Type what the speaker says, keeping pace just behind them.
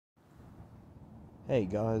Hey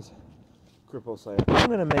guys, Cripple Slayer. I'm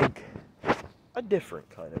gonna make a different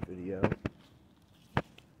kind of video.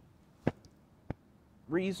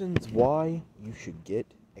 Reasons why you should get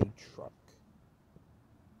a truck.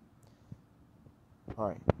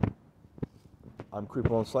 Alright, I'm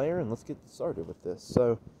Cripple Slayer and let's get started with this.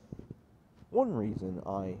 So, one reason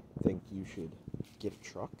I think you should get a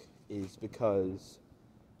truck is because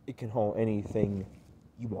it can haul anything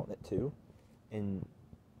you want it to in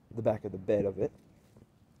the back of the bed of it.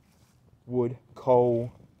 Wood,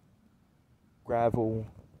 coal, gravel,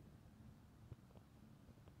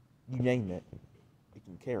 you name it, it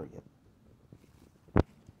can carry it.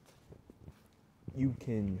 You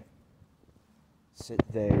can sit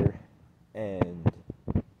there and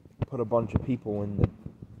put a bunch of people in the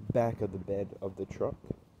back of the bed of the truck.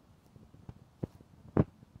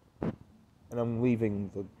 And I'm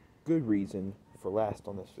leaving the good reason for last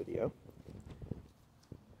on this video.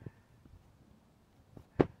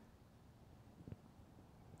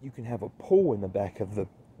 You can have a pole in the back of the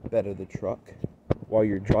bed of the truck while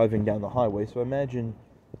you're driving down the highway. So imagine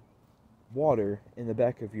water in the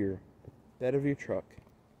back of your bed of your truck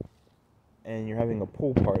and you're having a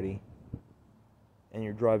pool party and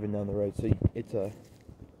you're driving down the road. So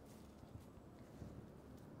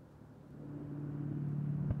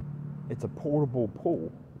it's a portable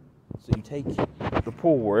pool. So you take the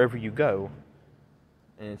pool wherever you go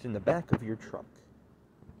and it's in the back of your truck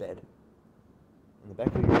bed. In the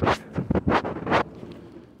back of your truck.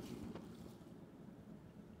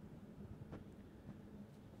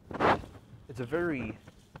 It's a very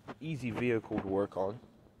easy vehicle to work on,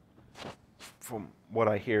 from what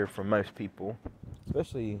I hear from most people,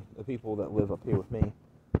 especially the people that live up here with me.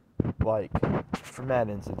 Like, for Matt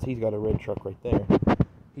instance, he's got a red truck right there.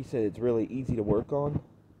 He said it's really easy to work on,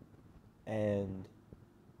 and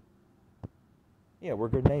yeah, we're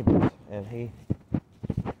good neighbors, and he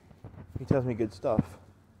tells me good stuff.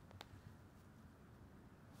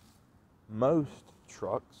 Most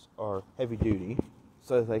trucks are heavy duty,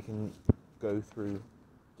 so they can go through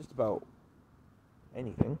just about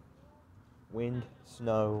anything. Wind,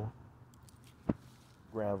 snow,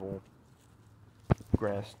 gravel,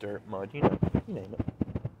 grass, dirt, mud, you name it.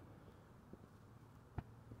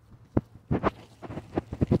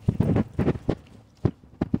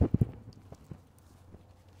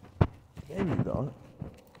 Then you got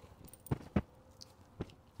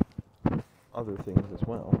other things as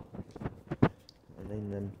well. I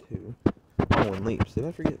named them too. Oh, and leaves. Did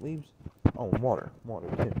I forget leaves? Oh, and water. Water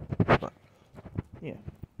too. But, yeah.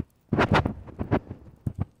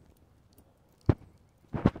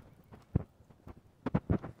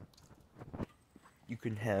 You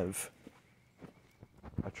can have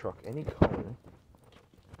a truck any color,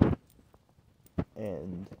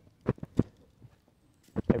 and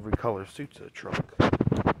every color suits a truck.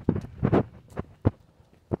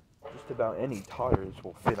 Just about any tires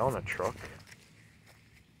will fit on a truck.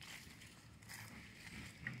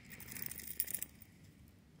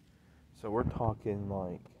 So we're talking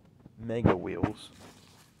like mega wheels.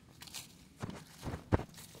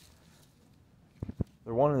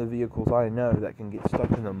 They're one of the vehicles I know that can get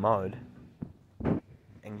stuck in the mud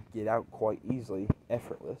and get out quite easily,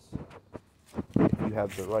 effortless, if you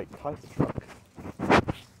have the right type of truck.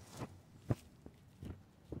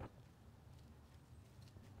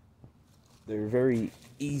 They're very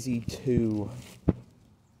easy to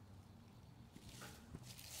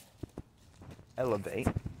elevate.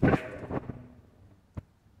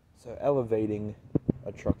 So elevating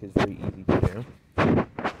a truck is very easy to do.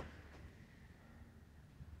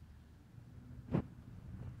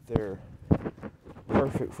 They're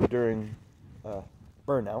perfect for during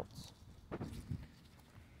burnouts.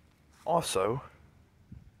 Also,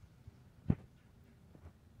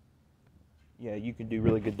 yeah, you can do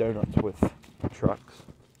really good donuts with trucks.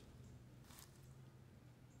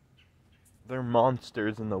 They're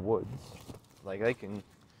monsters in the woods. Like, they can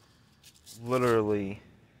literally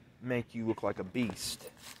make you look like a beast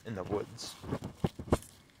in the woods.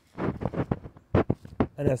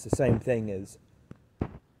 And that's the same thing as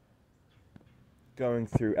going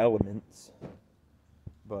through elements,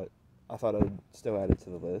 but I thought I'd still add it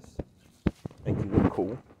to the list. Make you look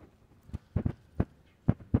cool.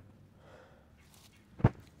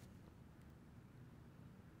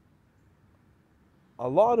 A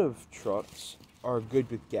lot of trucks are good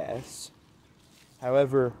with gas.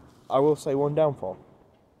 However, I will say one downfall.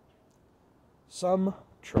 Some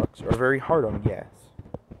trucks are very hard on gas.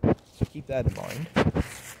 So keep that in mind.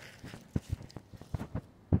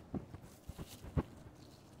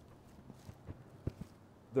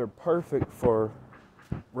 They're perfect for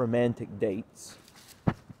romantic dates.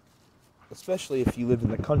 especially if you live in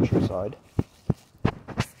the countryside.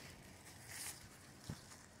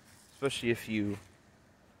 Especially if you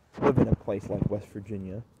live in a place like West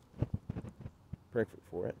Virginia. Perfect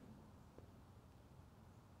for it.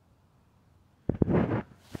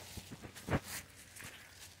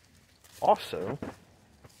 Also,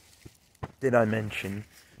 did I mention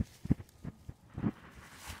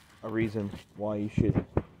a reason why you should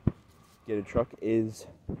get a truck is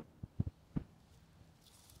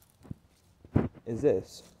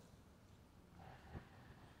this.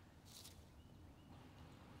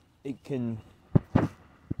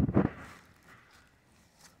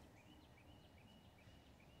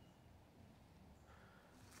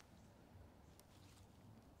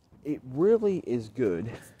 It really is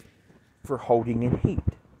good for holding in heat.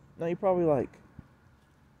 Now you're probably like,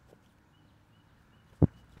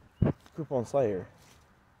 Creep-On Slayer,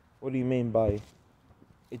 what do you mean by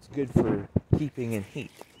it's good for keeping in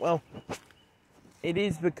heat? Well, it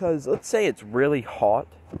is because, let's say it's really hot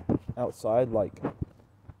outside, like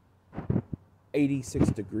 86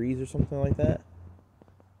 degrees or something like that.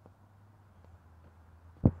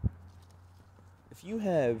 If you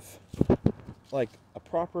have like a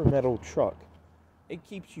proper metal truck, it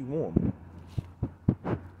keeps you warm.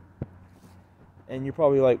 And you're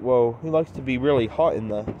probably like, well, who likes to be really hot in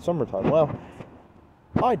the summertime? Well,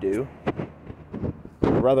 I do.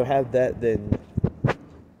 I'd rather have that than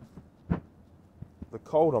the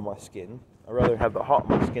cold on my skin. I'd rather have the hot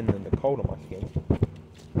on my skin than the cold on my skin.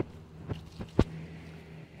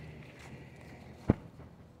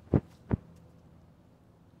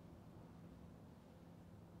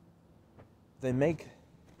 They make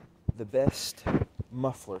the best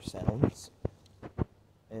muffler sounds,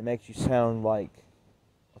 and it makes you sound like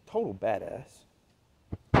a total badass.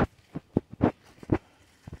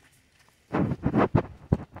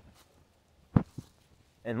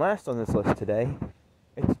 And last on this list today,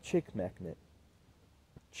 it's a chick magnet.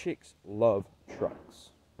 Chicks love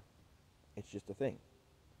trucks. It's just a thing.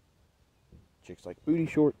 Chicks like booty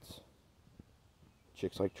shorts.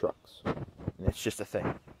 Chicks like trucks. And it's just a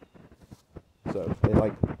thing. So, they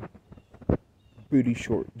like booty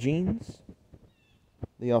short jeans.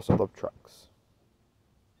 They also love trucks.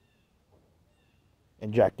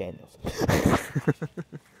 And Jack Daniels.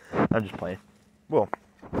 I'm just playing. Well,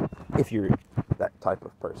 if you're that type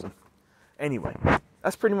of person. Anyway,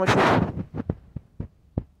 that's pretty much it.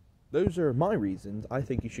 Those are my reasons I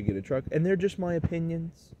think you should get a truck, and they're just my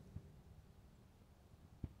opinions.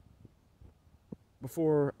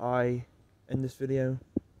 Before I end this video,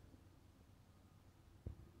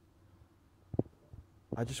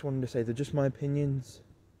 I just wanted to say they're just my opinions.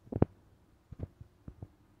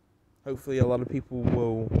 Hopefully a lot of people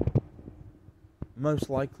will most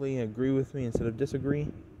likely agree with me instead of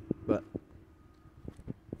disagree. But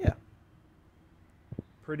yeah,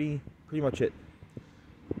 pretty much it.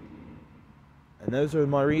 And those are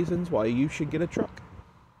my reasons why you should get a truck.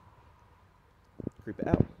 Creep it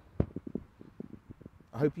out.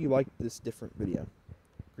 I hope you liked this different video.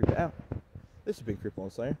 Creep it out. This has been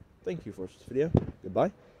Creep-On Slayer. Thank you for watching this video.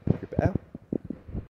 Goodbye. Creep it out.